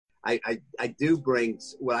I do bring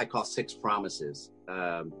what I call 6 promises.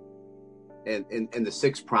 And the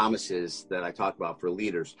 6 promises that I talk about for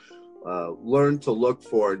leaders: learn to look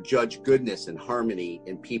for, judge goodness and harmony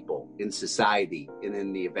in people, in society, and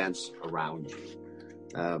in the events around you.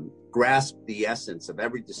 Grasp the essence of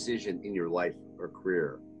every decision in your life or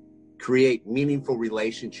career. Create meaningful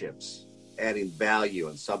relationships, adding value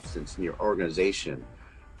and substance in your organization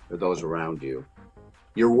or those around you.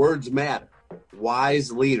 Your words matter.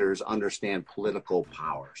 Wise leaders understand political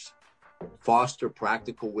powers. Foster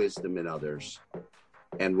practical wisdom in others.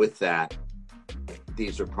 And with that,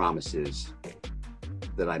 these are promises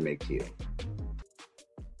that I make to you.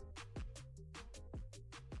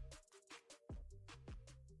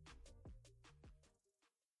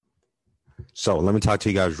 So let me talk to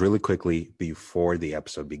you guys really quickly before the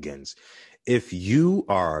episode begins. If you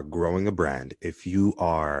are growing a brand, if you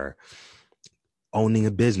are owning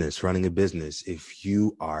a business, running a business, if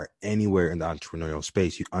you are anywhere in the entrepreneurial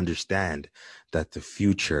space, you understand that the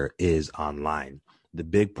future is online. The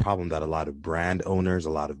big problem that a lot of brand owners,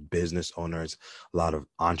 a lot of business owners, a lot of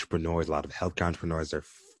entrepreneurs, a lot of healthcare entrepreneurs are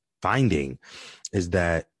finding is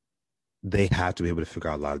that they have to be able to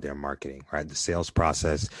figure out a lot of their marketing, right? The sales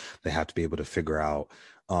process. They have to be able to figure out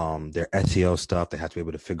their SEO stuff. They have to be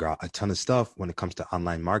able to figure out a ton of stuff when it comes to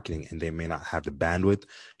online marketing, and they may not have the bandwidth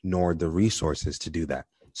nor the resources to do that.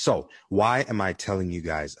 So why am I telling you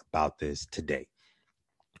guys about this today?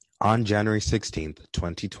 On January 16th,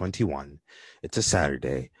 2021, it's a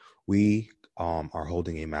Saturday, we are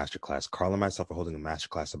holding a masterclass. Carl and myself are holding a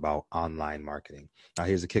masterclass about online marketing. Now,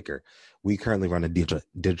 here's the kicker. We currently run a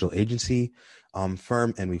digital agency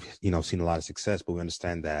firm, and we've seen a lot of success, but we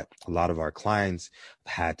understand that a lot of our clients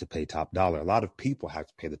had to pay top dollar. A lot of people have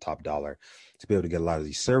to pay the top dollar to be able to get a lot of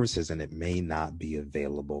these services, and it may not be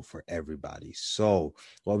available for everybody. So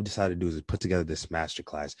what we decided to do is put together this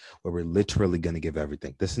masterclass where we're literally going to give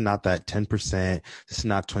everything. This is not that 10%. This is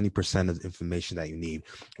not 20% of the information that you need.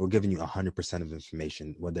 We're giving you 100% of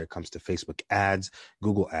information, whether it comes to Facebook ads,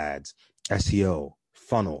 Google ads, SEO,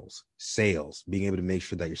 funnels, sales, being able to make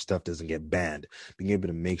sure that your stuff doesn't get banned, being able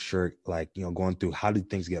to make sure, going through how do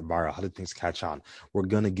things get viral, how do things catch on. We're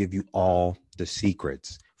going to give you all the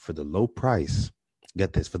secrets for the low price.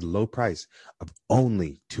 Get this, for the low price of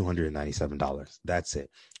only $297. That's it.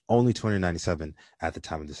 Only $297 at the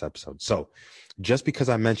time of this episode. So just because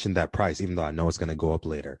I mentioned that price, even though I know it's going to go up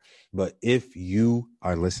later, but if you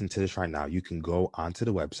are listening to this right now, you can go onto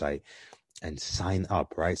the website and sign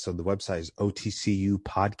up, right? So the website is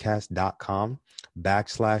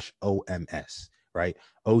otcupodcast.com/OMS, right?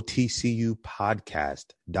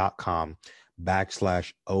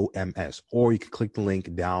 otcupodcast.com/OMS, or you can click the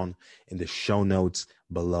link down in the show notes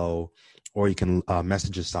below, or you can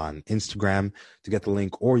message us on Instagram to get the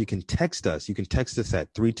link, or you can text us. You can text us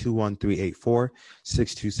at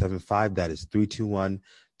 321-384-6275. That is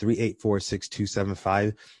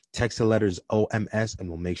 321-384-6275. Text the letters OMS, and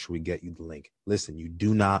we'll make sure we get you the link. Listen, you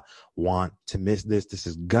do not want to miss this. This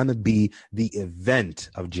is going to be the event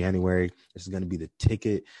of January. This is going to be the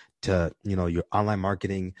ticket to, your online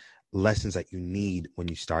marketing lessons that you need when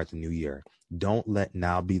you start the new year. Don't let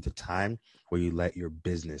now be the time where you let your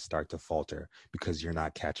business start to falter because you're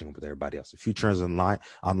not catching up with everybody else. The future is online,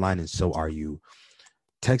 and so are you.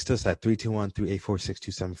 Text us at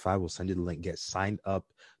 321-384-6275. We'll send you the link. Get signed up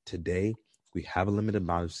today. We have a limited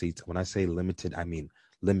amount of seats. When I say limited, I mean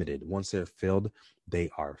limited. Once they're filled, they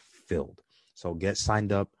are filled. So get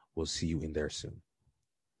signed up. We'll see you in there soon.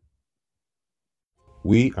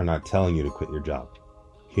 We are not telling you to quit your job.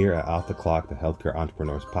 Here at Off the Clock, the Healthcare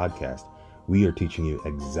Entrepreneurs Podcast, we are teaching you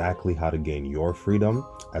exactly how to gain your freedom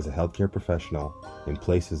as a healthcare professional in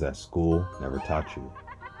places that school never taught you.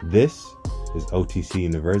 This is OTC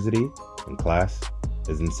University, and class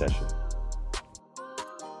is in session.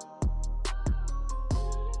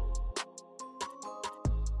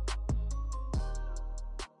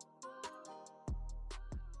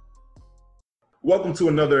 Welcome to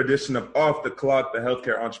another edition of Off the Clock, the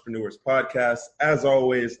Healthcare Entrepreneurs Podcast. As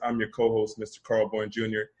always, I'm your co-host, Mr. Carl Boyne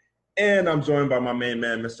Jr., and I'm joined by my main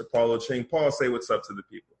man, Mr. Paulo Ching. Paul, say what's up to the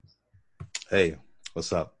people. Hey,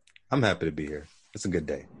 what's up? I'm happy to be here. It's a good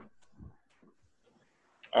day.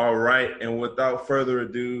 All right, and without further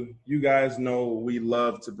ado, you guys know we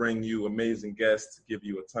love to bring you amazing guests to give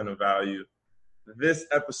you a ton of value. This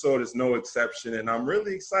episode is no exception, and I'm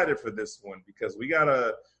really excited for this one because we got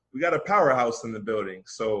a powerhouse in the building.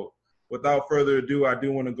 So without further ado, I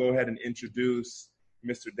do want to go ahead and introduce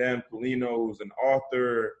Mr. Dan Polino, who's an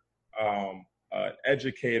author, an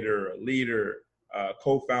educator, a leader,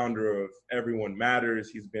 co-founder of Everyone Matters.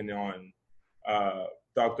 He's been on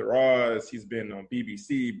Dr. Oz. He's been on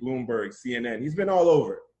BBC, Bloomberg, CNN. He's been all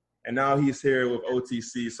over. And now he's here with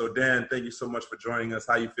OTC. So, Dan, thank you so much for joining us.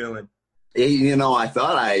 How you feeling? You know, I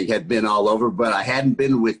thought I had been all over, but I hadn't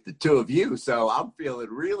been with the two of you, so I'm feeling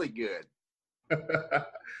really good.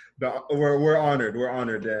 We're honored. We're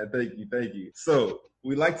honored, Dan. Thank you. So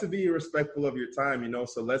we like to be respectful of your time,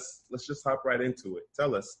 so let's just hop right into it.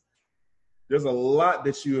 Tell us, there's a lot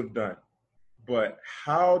that you have done, but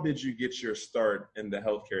how did you get your start in the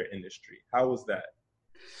healthcare industry? How was that?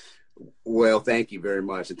 Well, thank you very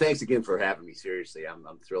much. And thanks again for having me. Seriously, I'm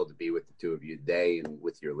thrilled to be with the two of you today and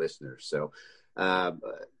with your listeners. So I'm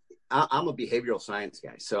a behavioral science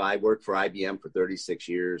guy. So I worked for IBM for 36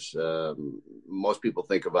 years. Most people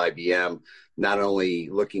think of IBM not only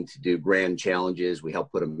looking to do grand challenges. We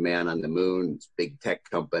helped put a man on the moon. It's a big tech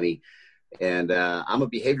company. And I'm a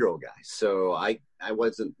behavioral guy. So I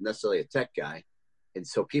wasn't necessarily a tech guy. And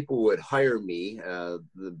so people would hire me,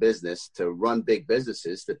 the business, to run big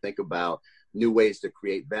businesses, to think about new ways to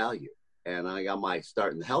create value. And I got my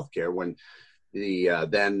start in the healthcare when the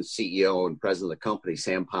then CEO and president of the company,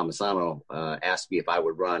 Sam Palmisano, asked me if I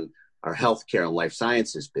would run our healthcare and life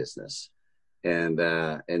sciences business.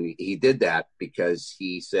 And he did that because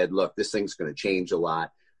he said, look, this thing's going to change a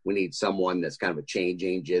lot. We need someone that's kind of a change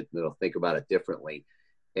agent that'll think about it differently.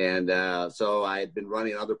 And so I had been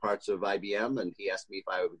running other parts of IBM, and he asked me if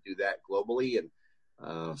I would do that globally,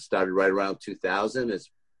 and started right around 2000. It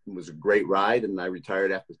was a great ride, and I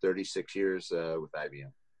retired after 36 years with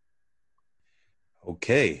IBM.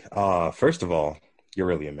 Okay. First of all, you're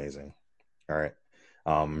really amazing. All right.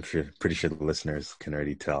 I'm pretty sure the listeners can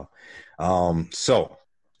already tell. So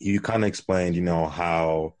you kind of explained,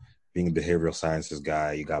 how being a behavioral sciences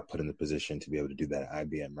guy, you got put in the position to be able to do that at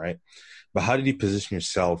IBM, right? But how did you position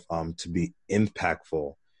yourself to be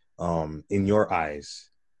impactful in your eyes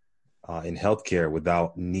in healthcare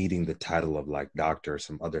without needing the title of like doctor or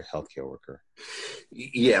some other healthcare worker?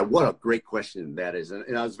 Yeah, what a great question that is.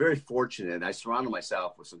 And I was very fortunate. I surrounded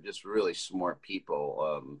myself with some just really smart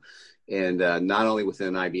people. And not only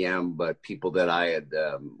within IBM, but people that I had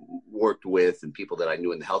worked with and people that I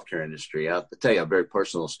knew in the healthcare industry. I'll tell you a very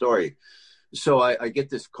personal story. So I get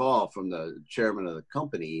this call from the chairman of the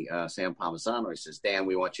company, Sam Palmisano. He says, Dan,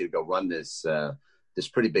 we want you to go run this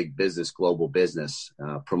pretty big business, global business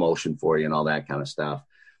promotion for you and all that kind of stuff.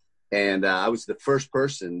 And I was the first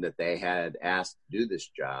person that they had asked to do this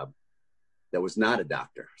job that was not a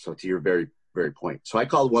doctor. So to your very, very point. So I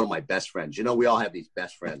called one of my best friends. We all have these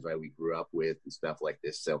best friends, right? We grew up with and stuff like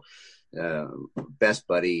this. So best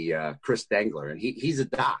buddy, Chris Dengler, and he's a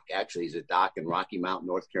doc. Actually, he's a doc in Rocky Mount,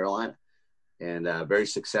 North Carolina, and very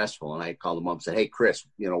successful. And I called him up and said, hey, Chris,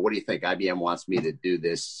 what do you think? IBM wants me to do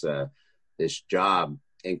this job.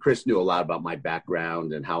 And Chris knew a lot about my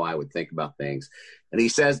background and how I would think about things. And he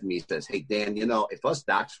says to me, hey, Dan, if us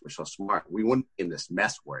docs were so smart, we wouldn't be in this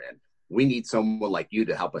mess we're in. We need someone like you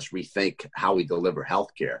to help us rethink how we deliver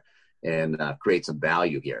healthcare and create some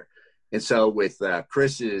value here. And so with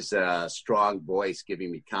Chris's strong voice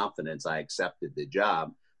giving me confidence, I accepted the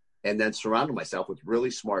job and then surrounded myself with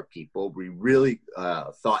really smart people. We really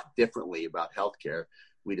thought differently about healthcare.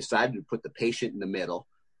 We decided to put the patient in the middle.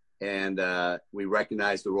 And we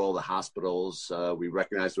recognize the role of the hospitals. We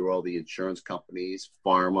recognize the role of the insurance companies,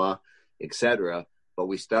 pharma, et cetera. But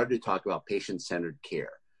we started to talk about patient-centered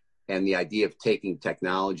care and the idea of taking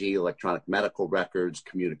technology, electronic medical records,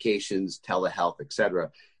 communications, telehealth, et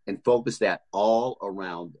cetera, and focus that all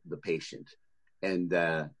around the patient. And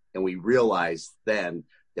we realized then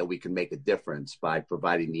that we can make a difference by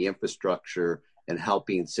providing the infrastructure and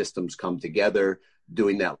helping systems come together,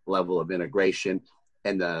 doing that level of integration.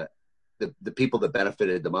 And the people that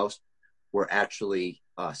benefited the most were actually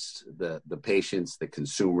us, the patients, the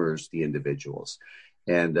consumers, the individuals.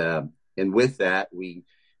 And with that, we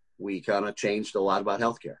kind of changed a lot about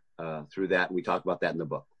healthcare through that. And we talk about that in the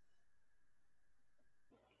book.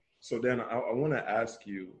 So Dan, I want to ask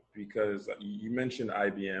you, because you mentioned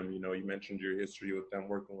IBM, you mentioned your history with them,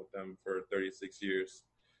 working with them for 36 years.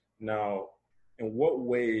 Now, in what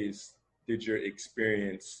ways did your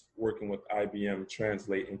experience working with IBM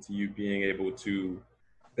translate into you being able to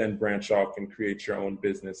then branch off and create your own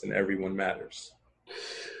business and Everyone Matters?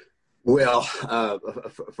 Well,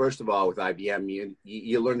 first of all, with IBM,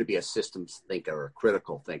 you learn to be a systems thinker, a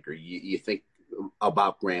critical thinker. You think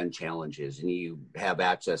about grand challenges, and you have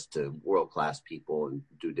access to world-class people and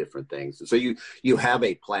do different things. And so you have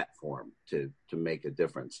a platform to make a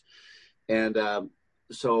difference. And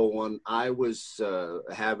so when I was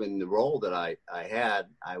having the role that I had,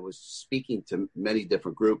 I was speaking to many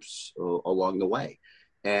different groups along the way.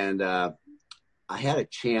 And I had a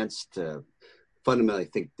chance to fundamentally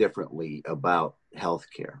think differently about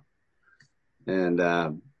healthcare. And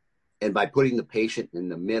by putting the patient in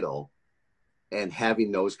the middle and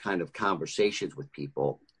having those kind of conversations with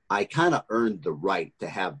people, I kind of earned the right to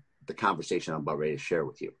have the conversation I'm about ready to share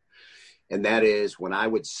with you. And that is when I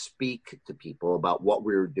would speak to people about what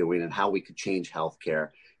we were doing and how we could change healthcare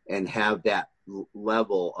and have that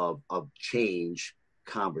level of change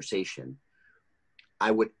conversation,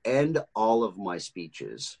 I would end all of my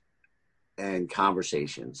speeches and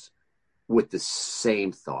conversations with the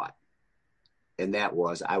same thought. And that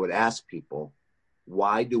was, I would ask people,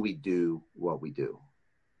 why do we do what we do?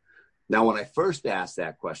 Now, when I first asked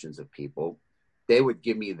that questions of people, they would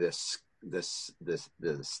give me the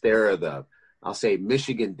stare of the, I'll say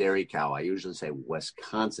Michigan dairy cow. I usually say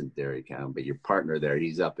Wisconsin dairy cow, but your partner there,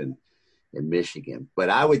 he's up in Michigan. But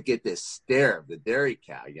I would get this stare of the dairy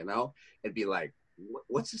cow, and be like,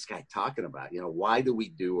 what's this guy talking about? Why do we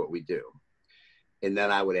do what we do? And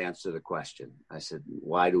then I would answer the question. I said,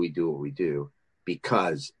 why do we do what we do?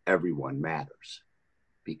 Because everyone matters.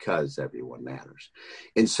 Because everyone matters.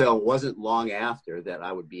 And so it wasn't long after that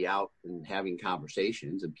I would be out and having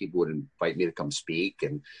conversations, and people would invite me to come speak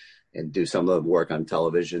and do some of the work on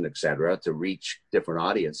television, et cetera, to reach different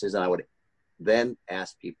audiences. And I would then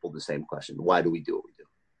ask people the same question. Why do we do what we do?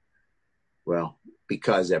 Well,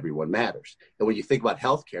 because everyone matters. And when you think about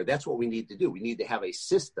healthcare, that's what we need to do. We need to have a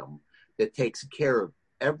system that takes care of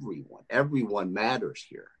everyone. Everyone matters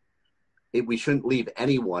here. We shouldn't leave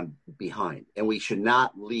anyone behind, and we should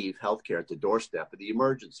not leave healthcare at the doorstep of the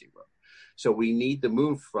emergency room. So we need to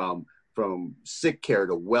move from sick care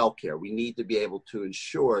to well care. We need to be able to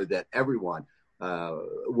ensure that everyone,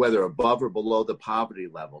 whether above or below the poverty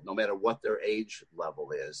level, no matter what their age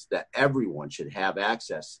level is, that everyone should have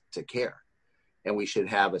access to care. And we should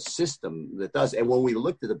have a system that does. And when we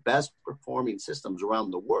looked at the best performing systems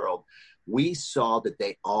around the world, we saw that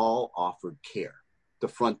they all offered care, the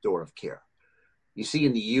front door of care. You see,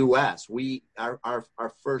 in the U.S., our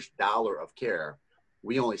first dollar of care,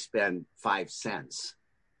 we only spend 5 cents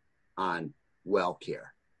on well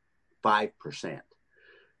care, 5%.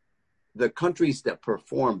 The countries that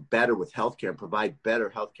perform better with healthcare and provide better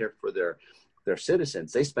healthcare for their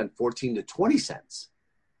citizens, they spend 14 to 20 cents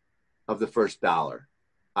of the first dollar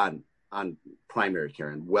on primary care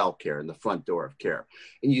and well care and the front door of care.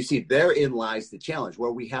 And you see, therein lies the challenge,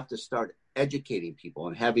 where we have to start educating people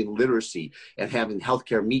and having literacy and having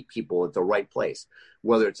healthcare meet people at the right place,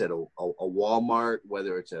 whether it's at a Walmart,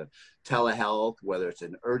 whether it's a telehealth, whether it's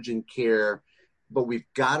an urgent care. But we've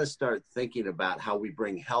got to start thinking about how we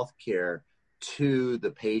bring healthcare to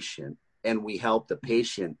the patient, and we help the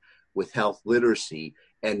patient with health literacy,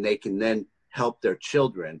 and they can then help their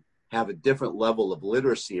children have a different level of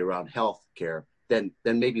literacy around healthcare than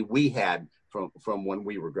maybe we had from when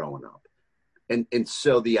we were growing up. And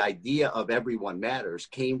so the idea of everyone matters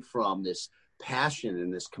came from this passion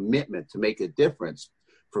and this commitment to make a difference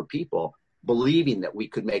for people, believing that we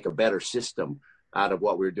could make a better system out of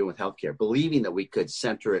what we were doing with healthcare, believing that we could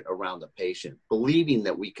center it around the patient, believing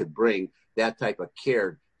that we could bring that type of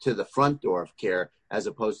care to the front door of care as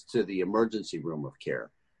opposed to the emergency room of care.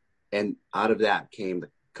 And out of that came the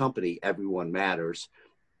company, Everyone Matters.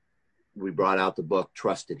 We brought out the book,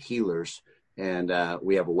 Trusted Healers. And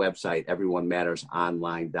we have a website,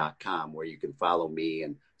 everyonemattersonline.com, where you can follow me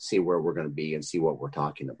and see where we're going to be and see what we're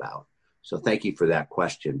talking about. So thank you for that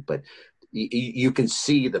question. But you can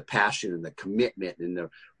see the passion and the commitment and the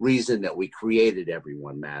reason that we created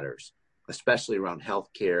Everyone Matters, especially around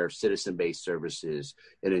healthcare, citizen-based services,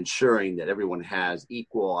 and ensuring that everyone has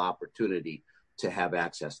equal opportunity to have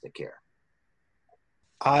access to care.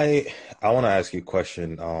 I want to ask you a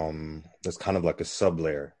question that's kind of like a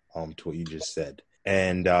sub-layer to what you just said.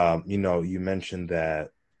 And, you mentioned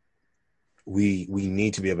that we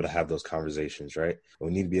need to be able to have those conversations, right?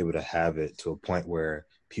 We need to be able to have it to a point where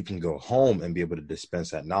people can go home and be able to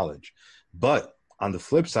dispense that knowledge. But on the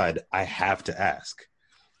flip side, I have to ask,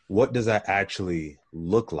 what does that actually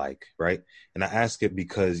look like, right? And I ask it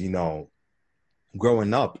because,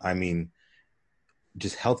 growing up,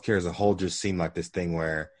 just healthcare as a whole just seemed like this thing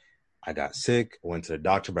where I got sick, went to the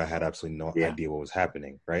doctor, but I had absolutely no idea what was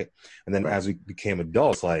happening, right? And then as we became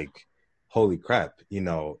adults, like, holy crap,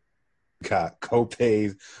 got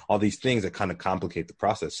co-pays, all these things that kind of complicate the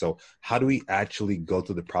process. So how do we actually go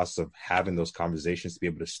through the process of having those conversations to be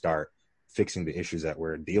able to start fixing the issues that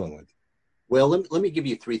we're dealing with? Well, let me give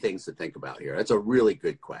you 3 things to think about here. That's a really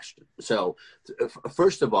good question. So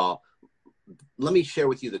first of all, let me share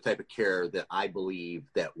with you the type of care that I believe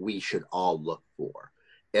that we should all look for.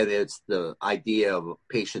 And it's the idea of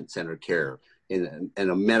patient-centered care in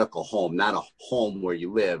a medical home, not a home where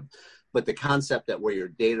you live, but the concept that where your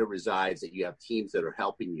data resides, that you have teams that are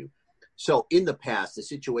helping you. So in the past, the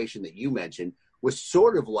situation that you mentioned was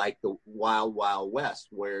sort of like the wild, wild west,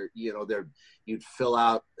 where, you'd fill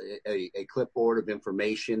out a clipboard of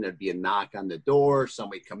information. There'd be a knock on the door,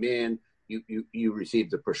 somebody come in, you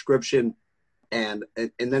received a prescription, and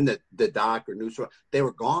then the doc or news, they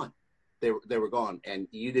were gone. They were gone, and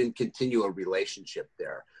you didn't continue a relationship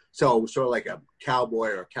there. So it was sort of like a cowboy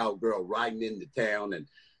or a cowgirl riding into town and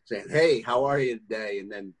saying, "Hey, how are you today?"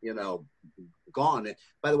 And then, gone. And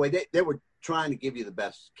by the way, they were trying to give you the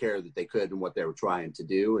best care that they could and what they were trying to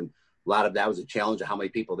do. And a lot of that was a challenge of how many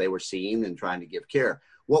people they were seeing and trying to give care.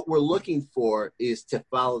 What we're looking for is to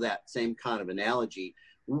follow that same kind of analogy.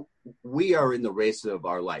 We are in the race of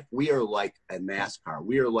our life. We are like a NASCAR.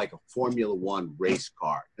 We are like a Formula One race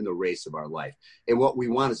car in the race of our life. And what we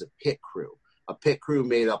want is a pit crew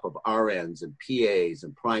made up of RNs and PAs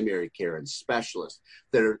and primary care and specialists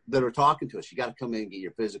that are talking to us. You got to come in and get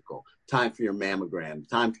your physical, time for your mammogram,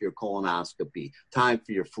 time for your colonoscopy, time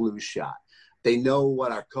for your flu shot. They know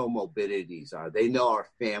what our comorbidities are. They know our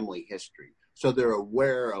family history. So they're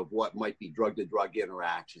aware of what might be drug-to-drug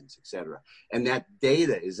interactions, et cetera. And that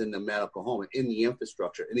data is in the medical home, in the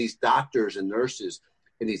infrastructure. And these doctors and nurses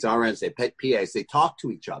and these RNs, PAs, they talk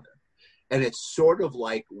to each other. And it's sort of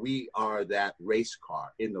like we are that race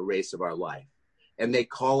car in the race of our life. And they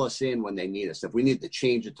call us in when they need us. If we need to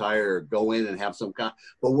change a tire or go in and have some kind,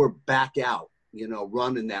 but we're back out,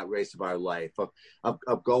 running that race of our life,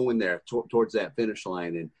 of going there towards that finish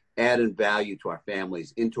line and adding value to our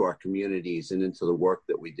families, into our communities, and into the work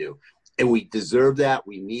that we do. And we deserve that.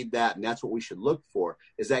 We need that. And that's what we should look for,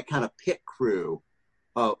 is that kind of pit crew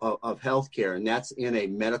of healthcare. And that's in a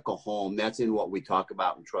medical home. That's in what we talk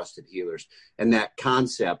about in Trusted Healers. And that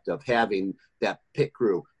concept of having that pit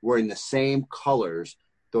crew wearing the same colors,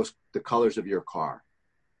 the colors of your car.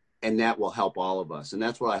 And that will help all of us. And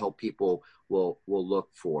that's what I hope people will look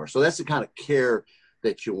for. So that's the kind of care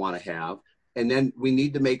that you want to have. And then we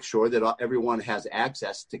need to make sure that everyone has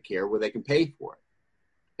access to care where they can pay for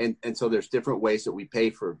it. And so there's different ways that we pay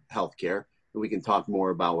for healthcare. And we can talk more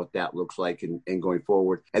about what that looks like and going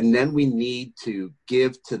forward. And then we need to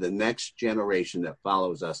give to the next generation that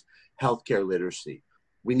follows us healthcare literacy.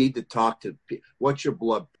 We need to talk to what's your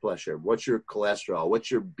blood pressure, what's your cholesterol,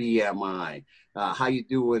 what's your BMI, how you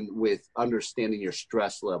doing with understanding your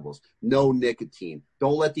stress levels, no nicotine.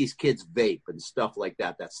 Don't let these kids vape and stuff like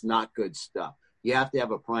that. That's not good stuff. You have to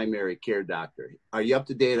have a primary care doctor. Are you up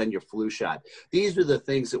to date on your flu shot? These are the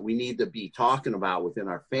things that we need to be talking about within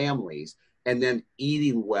our families. And then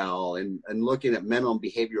eating well and looking at mental and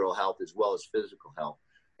behavioral health as well as physical health,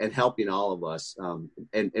 and helping all of us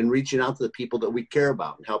and reaching out to the people that we care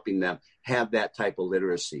about and helping them have that type of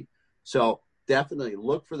literacy. So definitely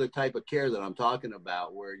look for the type of care that I'm talking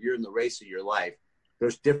about, where you're in the race of your life.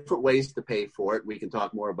 There's different ways to pay for it. We can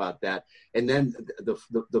talk more about that. And then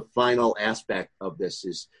the final aspect of this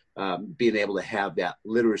is being able to have that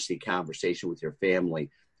literacy conversation with your family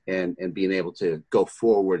and being able to go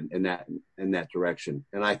forward in that direction.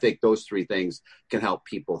 And I think those three things can help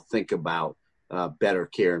people think about better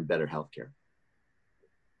care and better healthcare.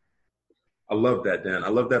 I love that, Dan. I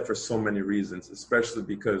love that for so many reasons, especially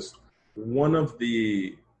because one of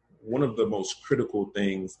the most critical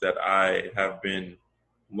things that I have been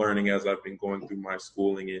learning as I've been going through my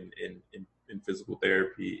schooling in physical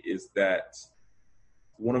therapy is that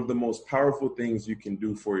one of the most powerful things you can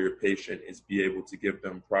do for your patient is be able to give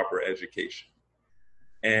them proper education.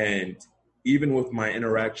 And even with my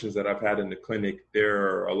interactions that I've had in the clinic, there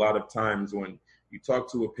are a lot of times when you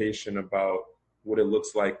talk to a patient about what it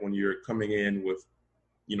looks like when you're coming in with,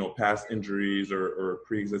 past injuries or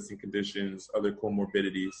pre-existing conditions, other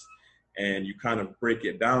comorbidities, and you kind of break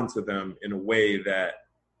it down to them in a way that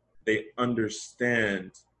they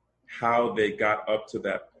understand how they got up to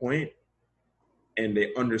that point, and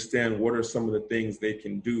they understand what are some of the things they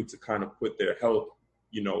can do to kind of put their health,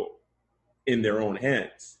 in their own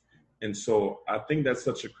hands. And so I think that's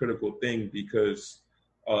such a critical thing, because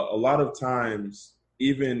a lot of times,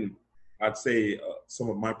 even I'd say some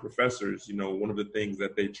of my professors, one of the things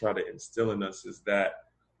that they try to instill in us is that,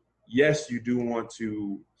 yes, you do want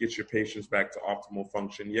to get your patients back to optimal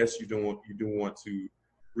function. Yes, you do want to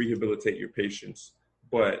rehabilitate your patients.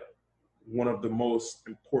 But one of the most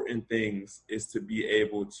important things is to be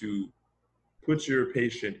able to put your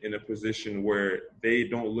patient in a position where they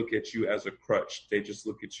don't look at you as a crutch. They just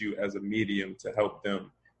look at you as a medium to help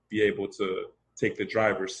them be able to take the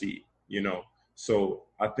driver's seat, So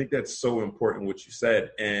I think that's so important what you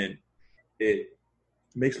said. And it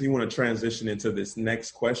makes me want to transition into this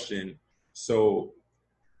next question. So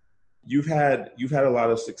you've had a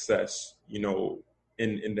lot of success, in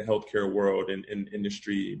the healthcare world and in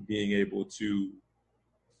industry, being able to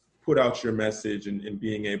put out your message and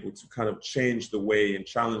being able to kind of change the way and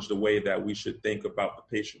challenge the way that we should think about the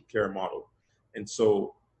patient care model. And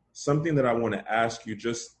so something that I want to ask you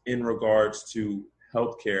just in regards to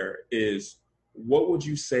healthcare is, what would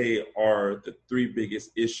you say are the three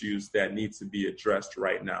biggest issues that need to be addressed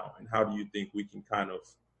right now? And how do you think we can kind of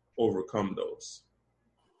overcome those?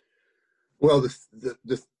 Well,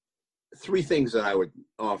 the three things that I would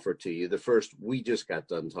offer to you. The first, we just got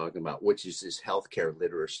done talking about, which is this healthcare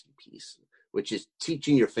literacy piece, which is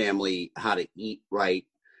teaching your family how to eat right,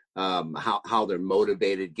 how they're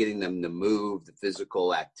motivated, getting them to move, the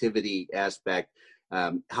physical activity aspect,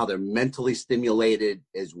 how they're mentally stimulated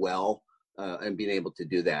as well, and being able to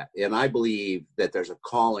do that. And I believe that there's a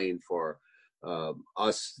calling for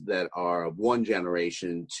us that are of one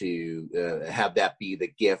generation to have that be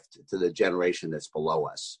the gift to the generation that's below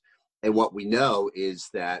us. And what we know is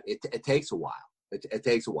that it takes a while. It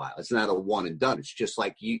takes a while. It's not a one and done. It's just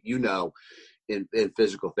like, in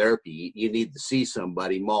physical therapy, you need to see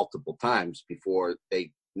somebody multiple times before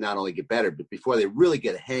they not only get better, but before they really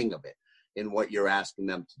get a hang of it in what you're asking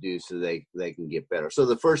them to do so they can get better. So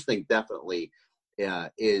the first thing definitely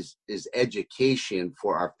is education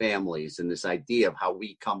for our families, and this idea of how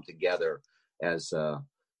we come together as a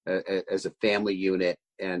family unit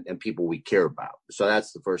and people we care about. So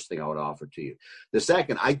that's the first thing I would offer to you. The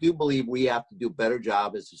second, I do believe we have to do a better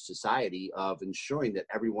job as a society of ensuring that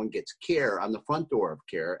everyone gets care on the front door of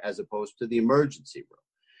care as opposed to the emergency room.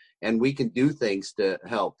 And we can do things to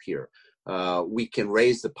help here. We can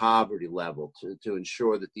raise the poverty level to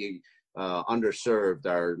ensure that the underserved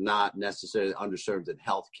are not necessarily underserved in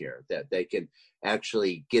healthcare, that they can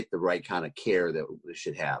actually get the right kind of care that they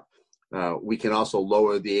should have. We can also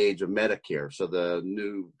lower the age of Medicare. So the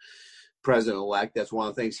new president-elect, that's one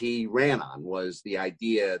of the things he ran on, was the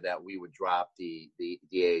idea that we would drop the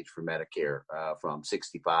age for Medicare from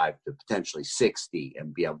 65 to potentially 60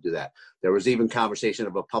 and be able to do that. There was even conversation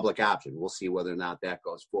of a public option. We'll see whether or not that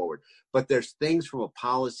goes forward. But there's things from a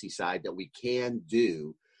policy side that we can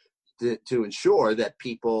do to ensure that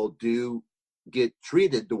people do get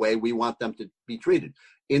treated the way we want them to be treated,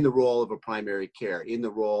 in the role of a primary care, in the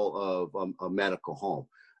role of a medical home.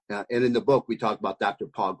 And in the book, we talk about Dr.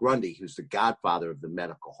 Paul Grundy, who's the godfather of the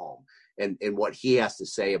medical home, and what he has to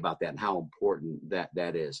say about that and how important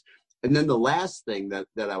that is. And then the last thing that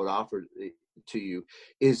I would offer to you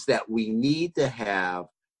is that we need to have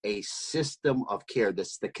a system of care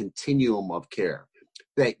that's the continuum of care,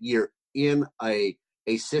 that you're in a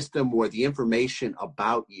system where the information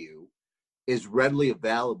about you is readily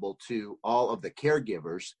available to all of the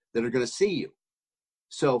caregivers that are going to see you.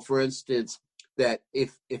 So, for instance, that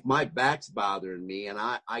if my back's bothering me and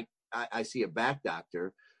I see a back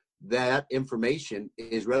doctor, that information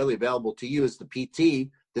is readily available to you as the PT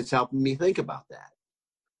that's helping me think about that.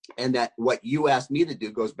 And that what you asked me to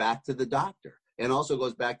do goes back to the doctor and also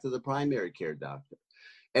goes back to the primary care doctor.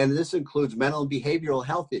 And this includes mental and behavioral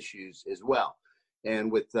health issues as well.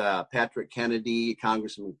 And with Patrick Kennedy,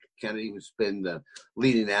 Congressman Kennedy, who's been the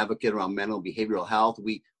leading advocate around mental and behavioral health,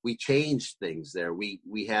 we changed things there. We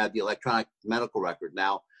had the electronic medical record,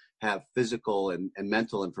 now have physical and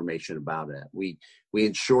mental information about it. We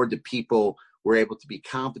ensured that people were able to be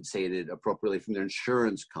compensated appropriately from their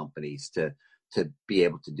insurance companies to be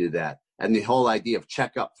able to do that. And the whole idea of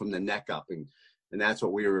checkup from the neck up, and that's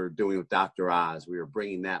what we were doing with Dr. Oz. We were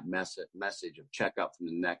bringing that message of checkup from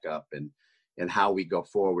the neck up and how we go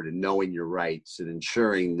forward and knowing your rights and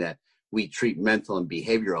ensuring that we treat mental and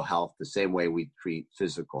behavioral health the same way we treat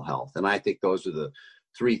physical health. And I think those are the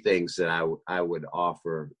three things that I would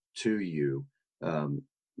offer to you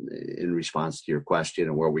in response to your question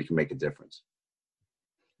and where we can make a difference.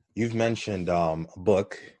 You've mentioned a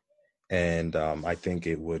book, and I think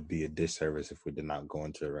it would be a disservice if we did not go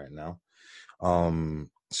into it right now.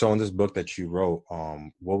 So in this book that you wrote,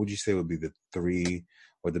 what would you say would be the three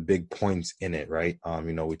or the big points in it, right?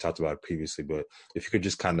 We talked about it previously, but if you could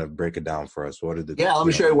just kind of break it down for us, what are the... Yeah, let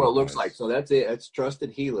me show you what it looks like. So that's it. It's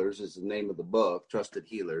Trusted Healers is the name of the book, Trusted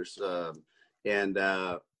Healers. And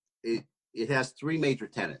it has three major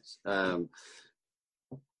tenets.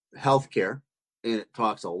 Healthcare, and it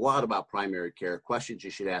talks a lot about primary care, questions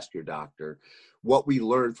you should ask your doctor, what we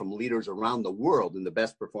learned from leaders around the world in the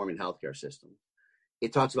best performing healthcare system.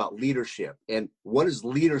 It talks about leadership and what does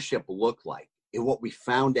leadership look like, and what we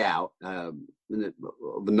found out, the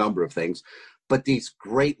number of things, but these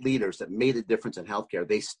great leaders that made a difference in healthcare,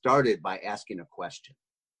 they started by asking a question.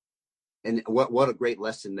 And what a great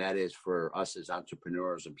lesson that is for us as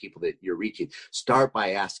entrepreneurs and people that you're reaching. Start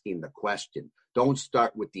by asking the question. Don't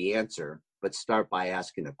start with the answer, but start by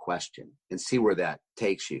asking a question and see where that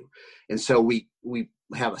takes you. And so we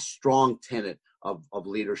have a strong tenet of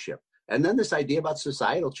leadership. And then this idea about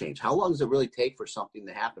societal change. How long does it really take for something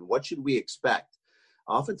to happen? What should we expect?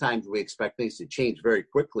 Oftentimes we expect things to change very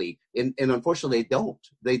quickly. And unfortunately, they don't.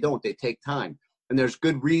 They take time. And there's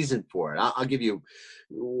good reason for it. I'll give you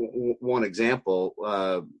one example.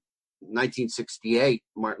 1968,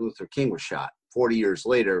 Martin Luther King was shot. 40 years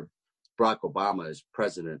later, Barack Obama is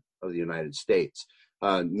president of the United States.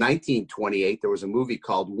 1928, there was a movie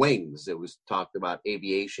called Wings. It was talked about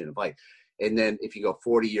aviation and flight. And then if you go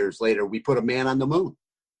 40 years later, we put a man on the moon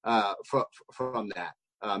from that.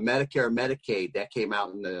 Medicare, Medicaid, that came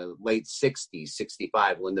out in the late 60s,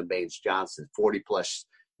 65, Lyndon Baines Johnson, 40 plus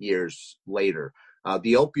years later.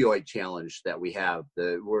 The opioid challenge that we have,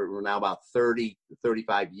 we're now about 30,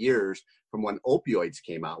 35 years from when opioids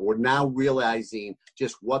came out. We're now realizing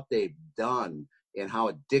just what they've done and how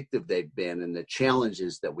addictive they've been and the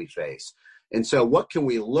challenges that we face. And so what can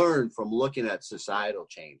we learn from looking at societal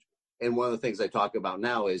change? And one of the things I talk about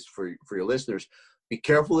now is for your listeners, be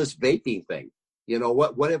careful this vaping thing. You know,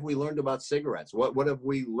 what have we learned about cigarettes? What have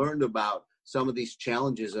we learned about some of these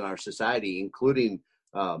challenges in our society, including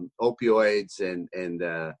opioids and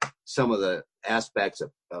some of the aspects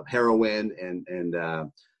of heroin and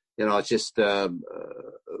you know, it's just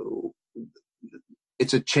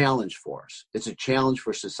it's a challenge for us. It's a challenge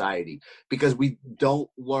for society because we don't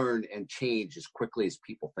learn and change as quickly as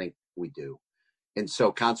people think we do. And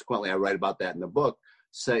so consequently, I write about that in the book,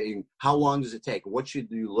 saying how long does it take? What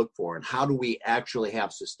should you look for? And how do we actually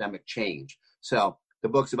have systemic change? So the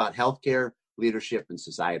book's about healthcare, leadership, and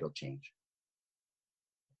societal change.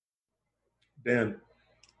 Dan,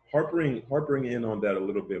 harping in on that a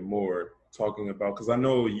little bit more, talking about, because I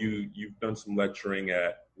know you've done some lecturing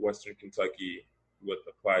at Western Kentucky with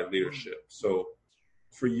applied leadership. So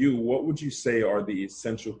for you, what would you say are the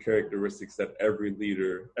essential characteristics that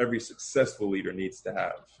every successful leader needs to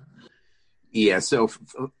have? Yeah, so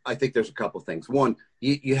I think there's a couple things. One,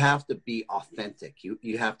 you have to be authentic.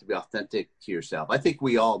 You have to be authentic to yourself. I think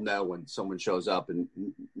we all know when someone shows up and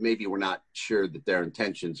maybe we're not sure that their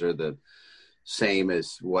intentions are the same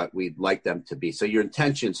as what we'd like them to be. So your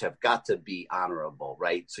intentions have got to be honorable,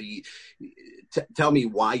 right? So you tell me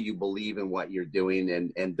why you believe in what you're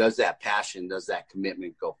doing, and does that passion, does that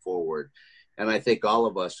commitment go forward? And I think all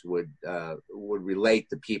of us would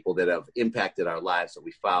relate to people that have impacted our lives that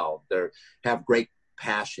we follow. They have great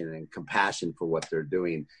passion and compassion for what they're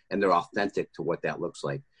doing, and they're authentic to what that looks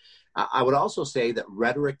like. I would also say that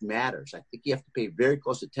rhetoric matters. I think you have to pay very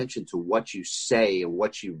close attention to what you say and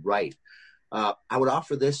what you write. I would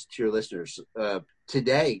offer this to your listeners.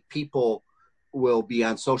 Today, people will be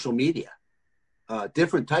on social media,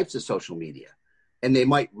 different types of social media, and they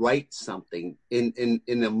might write something in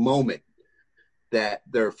a moment that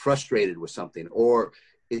they're frustrated with something, or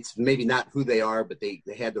it's maybe not who they are, but they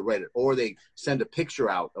had to write it, or they send a picture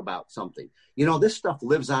out about something. You know, this stuff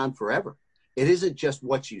lives on forever. It isn't just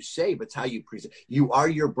what you say, but it's how you present. You are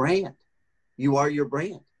your brand. You are your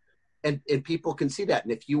brand. And people can see that.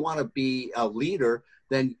 And if you want to be a leader,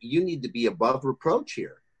 then you need to be above reproach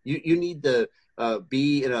here. You need to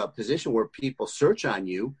be in a position where people search on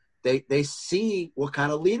you. They see what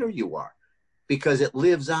kind of leader you are, because it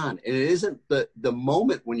lives on. And it isn't the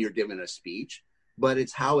moment when you're giving a speech, but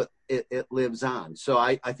it's how it lives on. So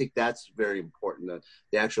I think that's very important,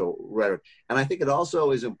 the actual rhetoric. And I think it also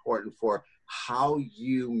is important for how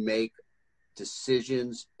you make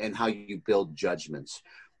decisions and how you build judgments.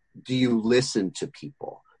 Do you listen to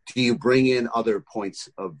people? Do you bring in other points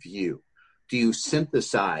of view? Do you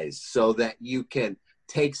synthesize so that you can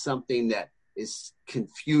take something that is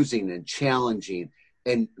confusing and challenging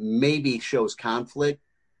and maybe shows conflict,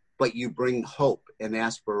 but you bring hope and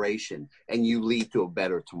aspiration and you lead to a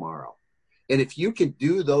better tomorrow? And if you can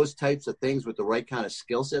do those types of things with the right kind of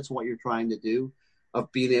skill sets, what you're trying to do,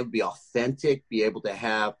 of being able to be authentic, be able to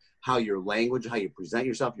have how your language, how you present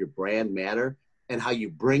yourself, your brand matter, and how you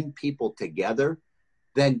bring people together,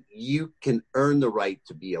 then you can earn the right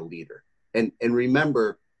to be a leader. And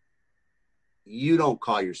remember, you don't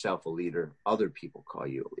call yourself a leader. Other people call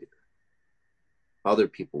you a leader. Other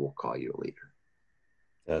people will call you a leader.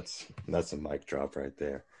 That's a mic drop right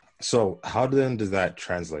there. So how then does that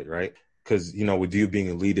translate, right? Because, you know, with you being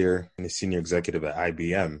a leader and a senior executive at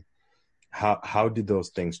IBM, how did those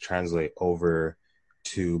things translate over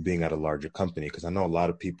to being at a larger company? Because I know a lot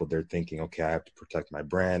of people, they're thinking, okay, I have to protect my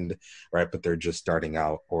brand, right? But they're just starting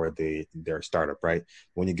out, or they're a startup, right?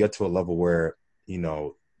 When you get to a level where, you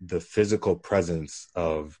know, the physical presence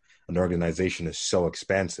of an organization is so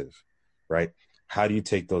expansive, right? How do you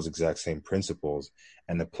take those exact same principles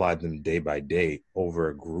and apply them day by day over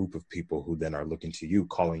a group of people who then are looking to you,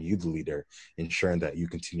 calling you the leader, ensuring that you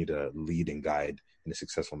continue to lead and guide in a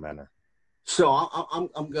successful manner? So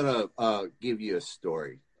I'm gonna give you a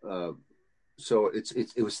story. So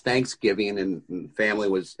it was Thanksgiving, and family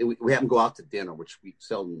we happened to go out to dinner, which we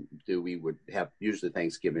seldom do. We would have usually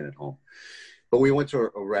Thanksgiving at home, but we went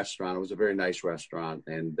to a restaurant. It was a very nice restaurant,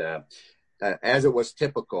 and as it was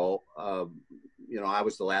typical, I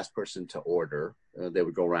was the last person to order. They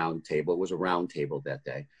would go round table. It was a round table that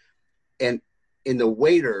day, and the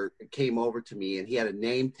waiter came over to me, and he had a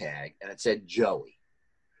name tag, and it said Joey.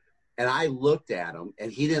 And I looked at him,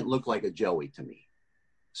 and he didn't look like a Joey to me.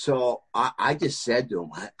 So I just said to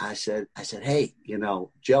him, I said, hey,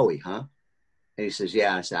 Joey, huh? And he says,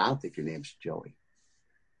 yeah. I said, I don't think your name's Joey.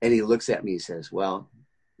 And he looks at me and says, well,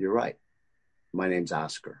 you're right. My name's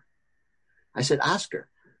Oscar. I said, Oscar,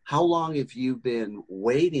 how long have you been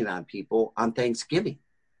waiting on people on Thanksgiving?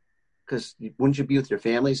 Because wouldn't you be with your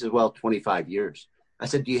family? He says, well, 25 years. I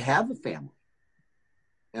said, do you have a family?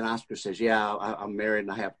 And Oscar says, yeah, I'm married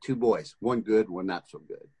and I have 2 boys, one good, one not so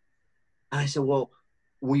good. And I said, well,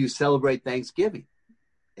 will you celebrate Thanksgiving?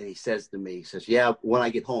 And he says to me, he says, yeah, when I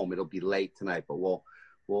get home, it'll be late tonight, but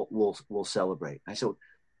we'll celebrate. I said,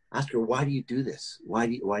 Oscar, why do you do this? Why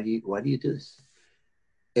do you do this?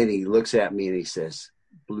 And he looks at me and he says,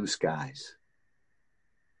 blue skies,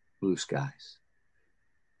 blue skies.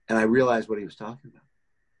 And I realized what he was talking about.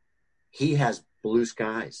 He has blue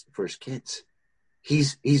skies for his kids.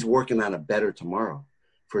 He's working on a better tomorrow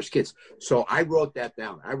for his kids. So I wrote that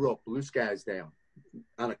down. I wrote blue skies down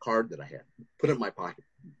on a card that I had, put it in my pocket.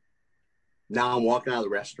 Now I'm walking out of the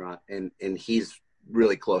restaurant and he's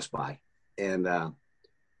really close by. And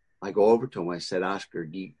I go over to him. I said, Oscar,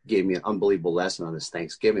 you gave me an unbelievable lesson on this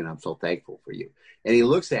Thanksgiving. I'm so thankful for you. And he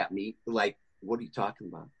looks at me like, what are you talking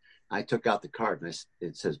about? I took out the card and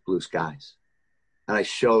it says blue skies. And I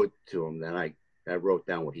showed to him that I wrote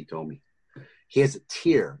down what he told me. He has a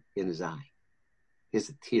tear in his eye. He has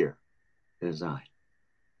a tear in his eye.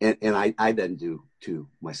 And I then do to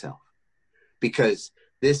myself. Because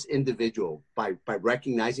this individual, by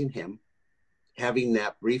recognizing him, having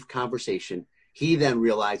that brief conversation, he then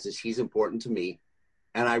realizes he's important to me.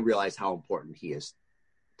 And I realize how important he is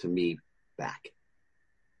to me back.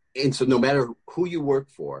 And so no matter who you work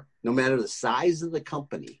for, no matter the size of the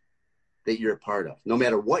company that you're a part of, no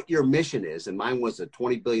matter what your mission is, and mine was a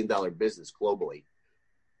 $20 billion business globally,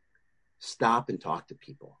 stop and talk to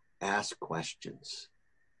people, ask questions,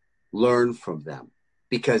 learn from them,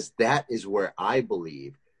 because that is where I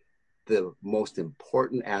believe the most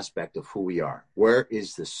important aspect of who we are. Where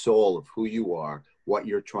is the soul of who you are, what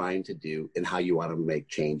you're trying to do, and how you want to make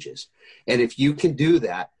changes? And if you can do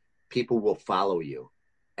that, people will follow you,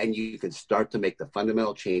 and you can start to make the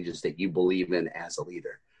fundamental changes that you believe in as a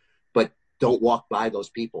leader. But don't walk by those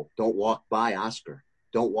people. Don't walk by Oscar.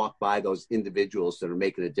 Don't walk by those individuals that are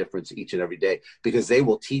making a difference each and every day, because they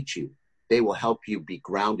will teach you. They will help you be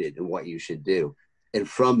grounded in what you should do. And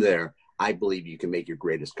from there, I believe you can make your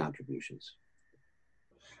greatest contributions.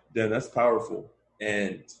 Yeah, that's powerful.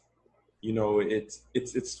 And,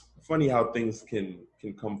 it's funny how things can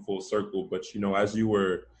come full circle. But, as you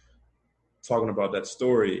were talking about that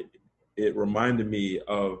story, it reminded me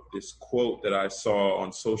of this quote that I saw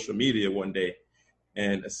on social media one day.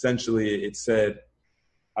 And essentially it said,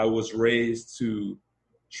 I was raised to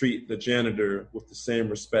treat the janitor with the same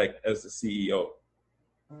respect as the CEO,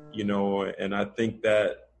 and I think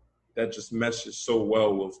that just meshes so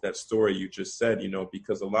well with that story you just said,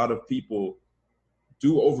 because a lot of people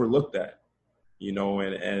do overlook that,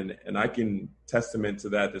 and I can testament to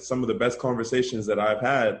that some of the best conversations that I've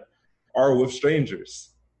had are with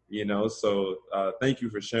strangers, so thank you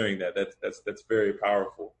for sharing that. That's very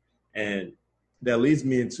powerful. And that leads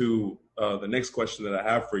me into the next question that I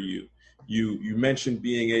have for you. You mentioned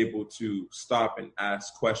being able to stop and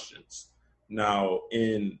ask questions. Now,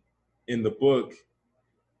 in the book,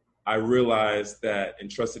 I realized that in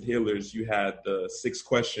Trusted Healers, you had the 6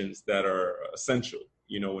 questions that are essential,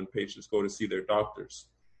 when patients go to see their doctors.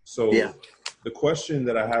 So yeah. The question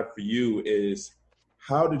that I have for you is,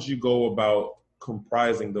 how did you go about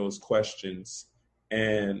comprising those questions?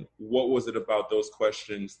 And what was it about those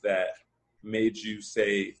questions that made you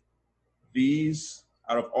say, these,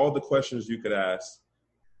 out of all the questions you could ask,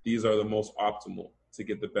 these are the most optimal to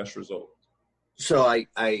get the best result? So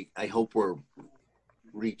I hope we're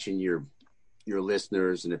reaching your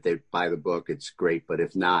listeners, and if they buy the book, it's great. But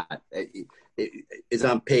if not, it's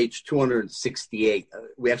on page 268.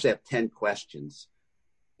 We actually have 10 questions,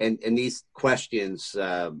 And these questions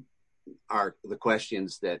are the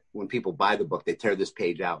questions that when people buy the book, they tear this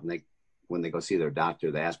page out, and when they go see their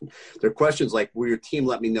doctor, they ask them. They're questions like, will your team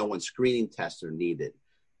let me know when screening tests are needed?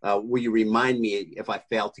 Will you remind me if I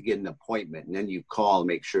fail to get an appointment? And then you call and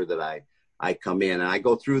make sure that I come in. And I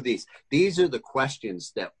go through these. These are the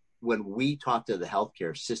questions that when we talk to the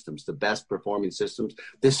healthcare systems, the best performing systems,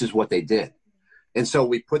 this is what they did. And so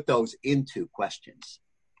we put those into questions.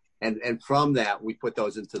 And from that, we put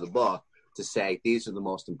those into the book to say, these are the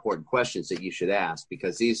most important questions that you should ask,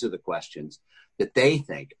 because these are the questions that they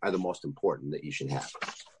think are the most important that you should have.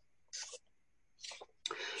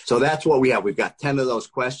 So that's what we have. We've got 10 of those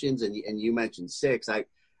questions, and you mentioned 6. I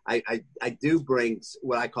do bring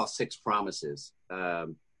what I call 6 promises.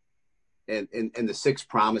 And the 6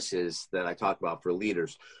 promises that I talk about for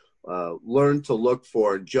leaders: learn to look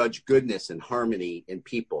for, judge goodness and harmony in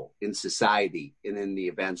people, in society, and in the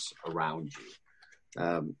events around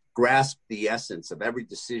you. Grasp the essence of every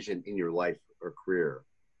decision in your life or career.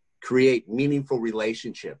 Create meaningful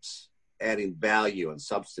relationships, adding value and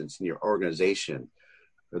substance in your organization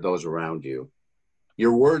or those around you.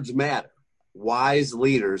 Your words matter. Wise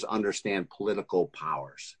leaders understand political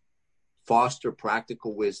powers. Foster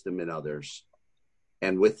practical wisdom in others.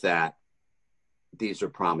 And with that, these are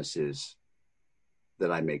promises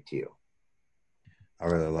that I make to you. I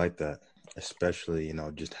really like that, especially,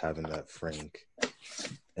 just having that frank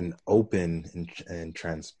and open and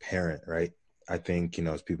transparent, right? I think,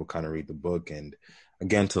 as people kind of read the book, and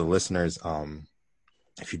again, to the listeners,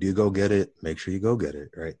 if you do go get it, make sure you go get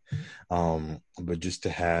it, right? But just to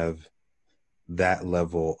have that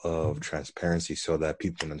level of transparency so that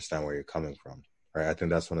people can understand where you're coming from, right? I think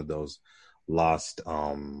that's one of those lost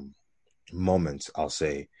moments, I'll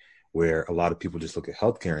say, where a lot of people just look at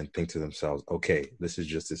healthcare and think to themselves, okay, this is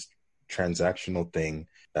just this transactional thing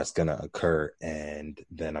that's going to occur, and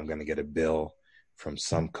then I'm going to get a bill from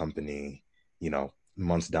some company,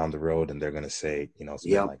 months down the road, and they're going to say,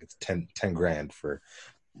 like it's 10 grand for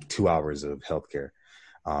 2 hours of healthcare,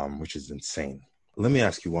 which is insane. Let me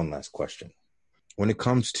ask you one last question. When it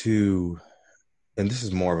comes to, and this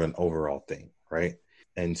is more of an overall thing, right?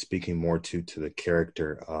 And speaking more to the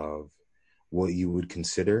character of what you would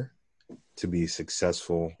consider to be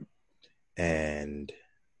successful and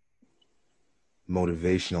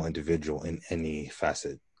motivational individual in any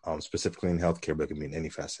facet, specifically in healthcare, but it can be in any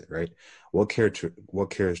facet, right? What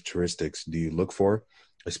characteristics do you look for,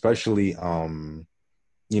 especially, when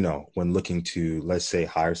looking to, let's say,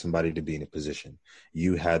 hire somebody to be in a position?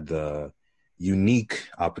 You had the unique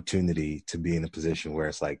opportunity to be in a position where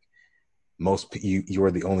it's like you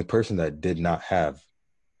are the only person that did not have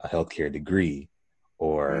a healthcare degree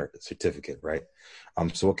or certificate, right?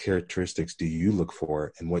 So what characteristics do you look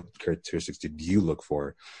for, and what characteristics did you look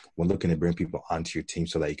for when looking to bring people onto your team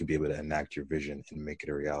so that you could be able to enact your vision and make it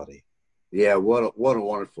a reality? Yeah, what a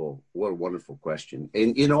wonderful question.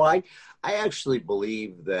 And I actually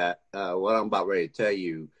believe that what I'm about ready to tell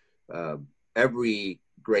you, every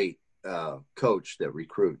great coach that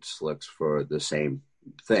recruits looks for the same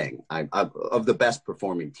thing. I'm of the best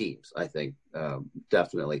performing teams, I think,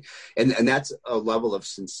 definitely, and that's a level of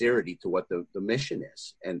sincerity to what the mission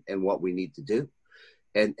is and what we need to do,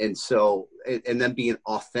 and so then being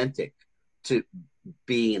authentic to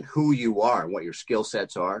being who you are and what your skill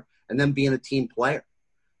sets are, and then being a team player.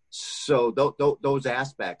 So those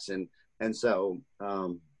aspects, and so I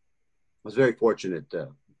was very fortunate to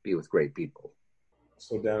be with great people.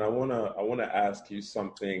 So Dan, I wanna ask you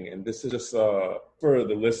something, and this is just for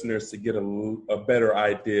the listeners to get a better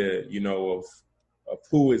idea, of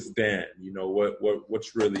who is Dan.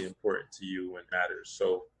 What's really important to you and matters.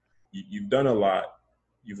 So you've done a lot,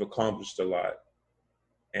 you've accomplished a lot,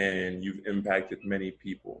 and you've impacted many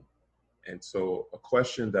people. And so a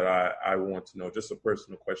question that I want to know, just a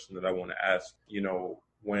personal question that I want to ask,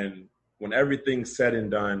 when everything's said and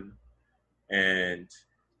done, and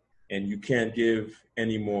you can't give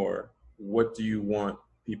any more, what do you want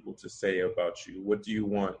people to say about you? What do you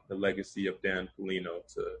want the legacy of Dan Polino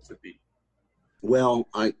to be? Well,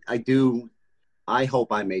 I do. I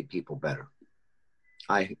hope I made people better.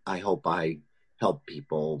 I hope I help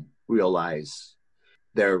people realize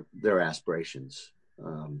their aspirations,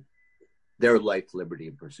 their life, liberty,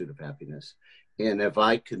 and pursuit of happiness. And if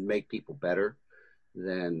I could make people better,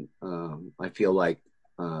 then I feel like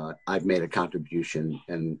I've made a contribution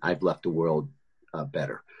and I've left the world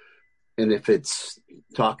better. And if it's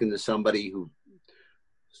talking to somebody whose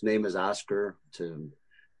name is Oscar, to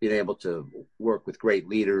being able to work with great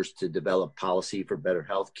leaders to develop policy for better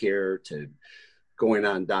healthcare, to going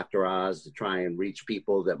on Dr. Oz to try and reach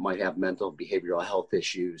people that might have mental behavioral health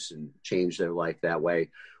issues and change their life that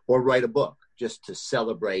way, or write a book just to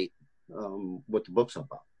celebrate what the book's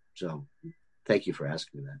about. So thank you for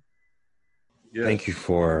asking me that. Yes. Thank you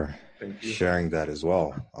for sharing that as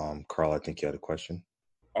well. Carl, I think you had a question.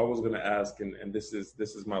 I was going to ask, and this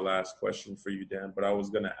is my last question for you, Dan, but I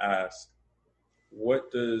was going to ask,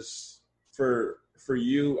 what does, for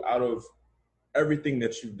you, out of everything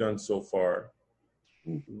that you've done so far,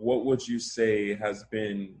 what would you say has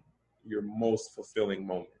been your most fulfilling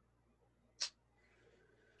moment?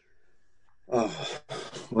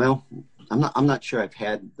 Well, I'm not sure I've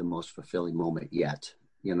had the most fulfilling moment yet.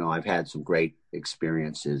 You know, I've had some great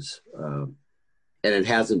experiences, and it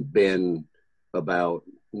hasn't been about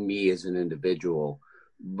me as an individual,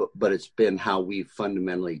 but it's been how we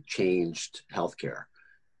fundamentally changed healthcare.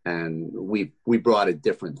 And we brought a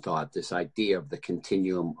different thought, this idea of the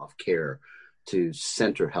continuum of care, to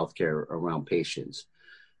center healthcare around patients.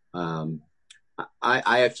 I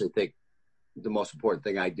actually think the most important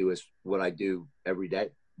thing I do is what I do every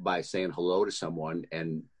day, by saying hello to someone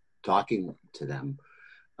and talking to them,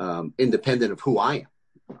 independent of who I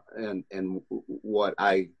am and what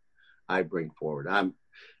I bring forward. I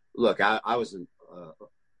was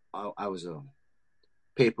a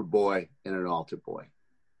paper boy and an altar boy.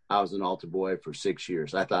 I was an altar boy for 6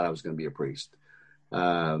 years. I thought I was going to be a priest.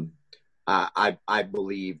 I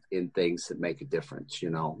believe in things that make a difference, you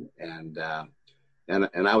know, and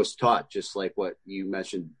I was taught, just like what you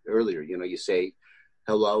mentioned earlier, you know, you say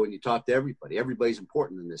hello and you talk to everybody. Everybody's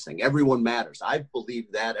important in this thing. Everyone matters. I've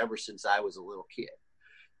believed that ever since I was a little kid.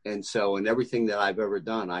 And so in everything that I've ever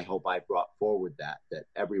done, I hope I brought forward that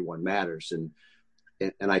everyone matters. And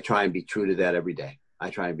I try and be true to that every day. I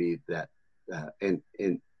try and be that. And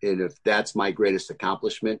if that's my greatest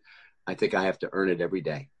accomplishment, I think I have to earn it every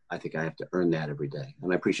day. I think I have to earn that every day.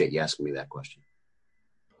 And I appreciate you asking me that question.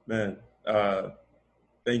 Man,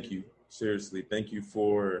 thank you. Seriously. Thank you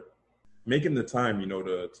for making the time, you know,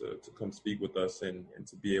 to come speak with us and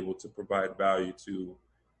to be able to provide value to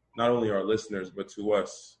not only our listeners, but to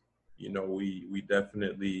us. You know, we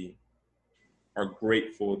definitely are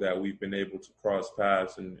grateful that we've been able to cross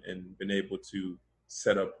paths and been able to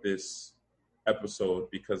set up this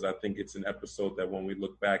episode, because I think it's an episode that when we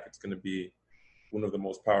look back, it's going to be one of the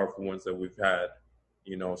most powerful ones that we've had,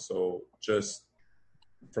 you know. So just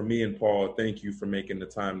for me and Paul, thank you for making the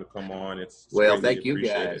time to come on. It's well, thank you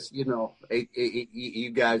guys. You know,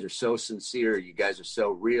 you guys are so sincere. You guys are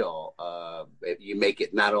so real. You make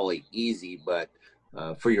it not only easy, but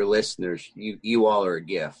for your listeners, you all are a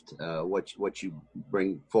gift. What you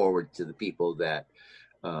bring forward to the people that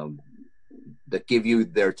give you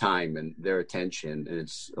their time and their attention, and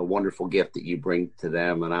it's a wonderful gift that you bring to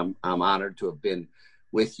them. And I'm honored to have been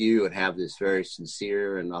with you and have this very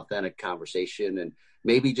sincere and authentic conversation. And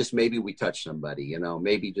maybe we touched somebody, you know,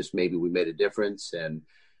 maybe we made a difference. And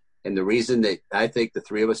the reason that I think the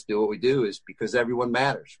three of us do what we do is because everyone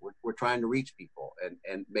matters. We're trying to reach people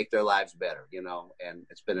and make their lives better, you know, and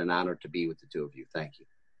it's been an honor to be with the two of you. Thank you.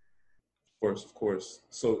 Of course.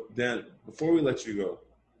 So Dan, before we let you go,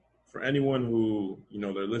 for anyone who, you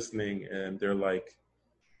know, they're listening and they're like,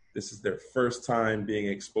 this is their first time being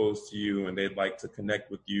exposed to you and they'd like to connect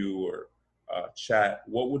with you or chat,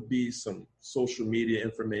 what would be some social media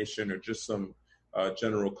information or just some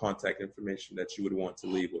general contact information that you would want to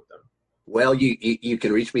leave with them? Well, you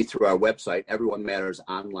can reach me through our website,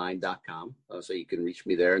 everyonemattersonline.com. So you can reach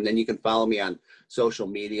me there. And then you can follow me on social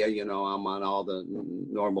media. You know, I'm on all the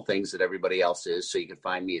normal things that everybody else is. So you can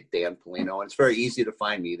find me at Dan Polino. And it's very easy to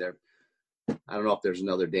find me there. I don't know if there's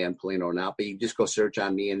another Dan Polino or not, but you just go search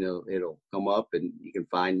on me and it'll come up and you can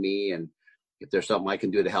find me. And if there's something I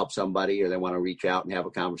can do to help somebody or they want to reach out and have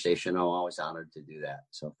a conversation, I'm always honored to do that.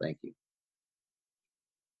 So thank you.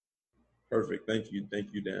 Perfect. Thank you.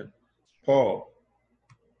 Thank you, Dan. Paul,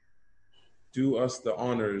 do us the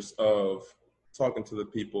honors of talking to the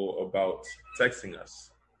people about texting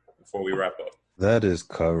us before we wrap up. That is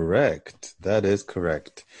correct.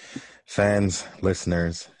 Fans,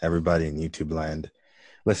 listeners, everybody in YouTube land.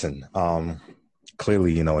 Listen,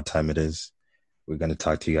 clearly you know what time it is. We're going to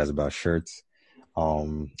talk to you guys about shirts.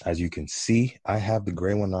 As you can see, I have the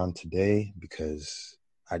gray one on today because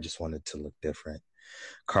I just wanted to look different.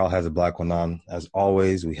 Carl has a black one on. As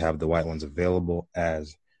always, we have the white ones available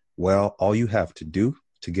as well. All you have to do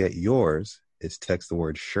to get yours is text the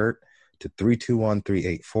word shirt to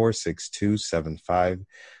 321-384-6275.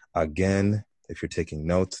 Again, if you're taking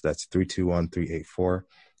notes, that's 321-384-6275.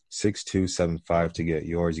 6275 to get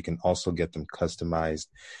yours. You can also get them customized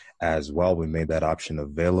as well. We made that option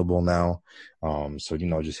available now. So,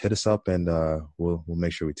 just hit us up and we'll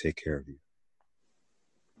make sure we take care of you.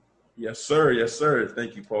 Yes, sir. Yes, sir.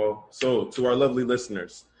 Thank you, Paul. So to our lovely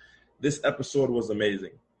listeners, this episode was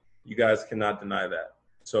amazing. You guys cannot deny that.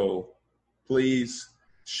 So please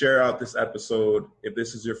share out this episode. If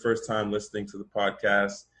this is your first time listening to the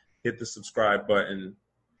podcast, hit the subscribe button.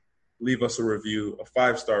 Leave us a review, a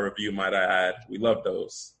 5-star review, might I add. We love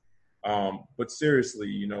those. But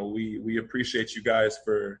seriously, we appreciate you guys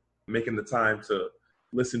for making the time to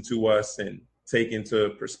listen to us and take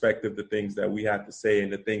into perspective the things that we had to say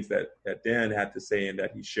and the things that Dan had to say and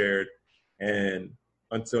that he shared. And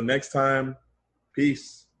until next time,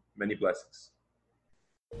 peace. Many blessings.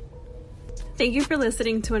 Thank you for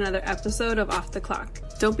listening to another episode of Off the Clock.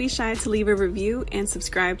 Don't be shy to leave a review and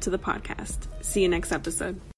subscribe to the podcast. See you next episode.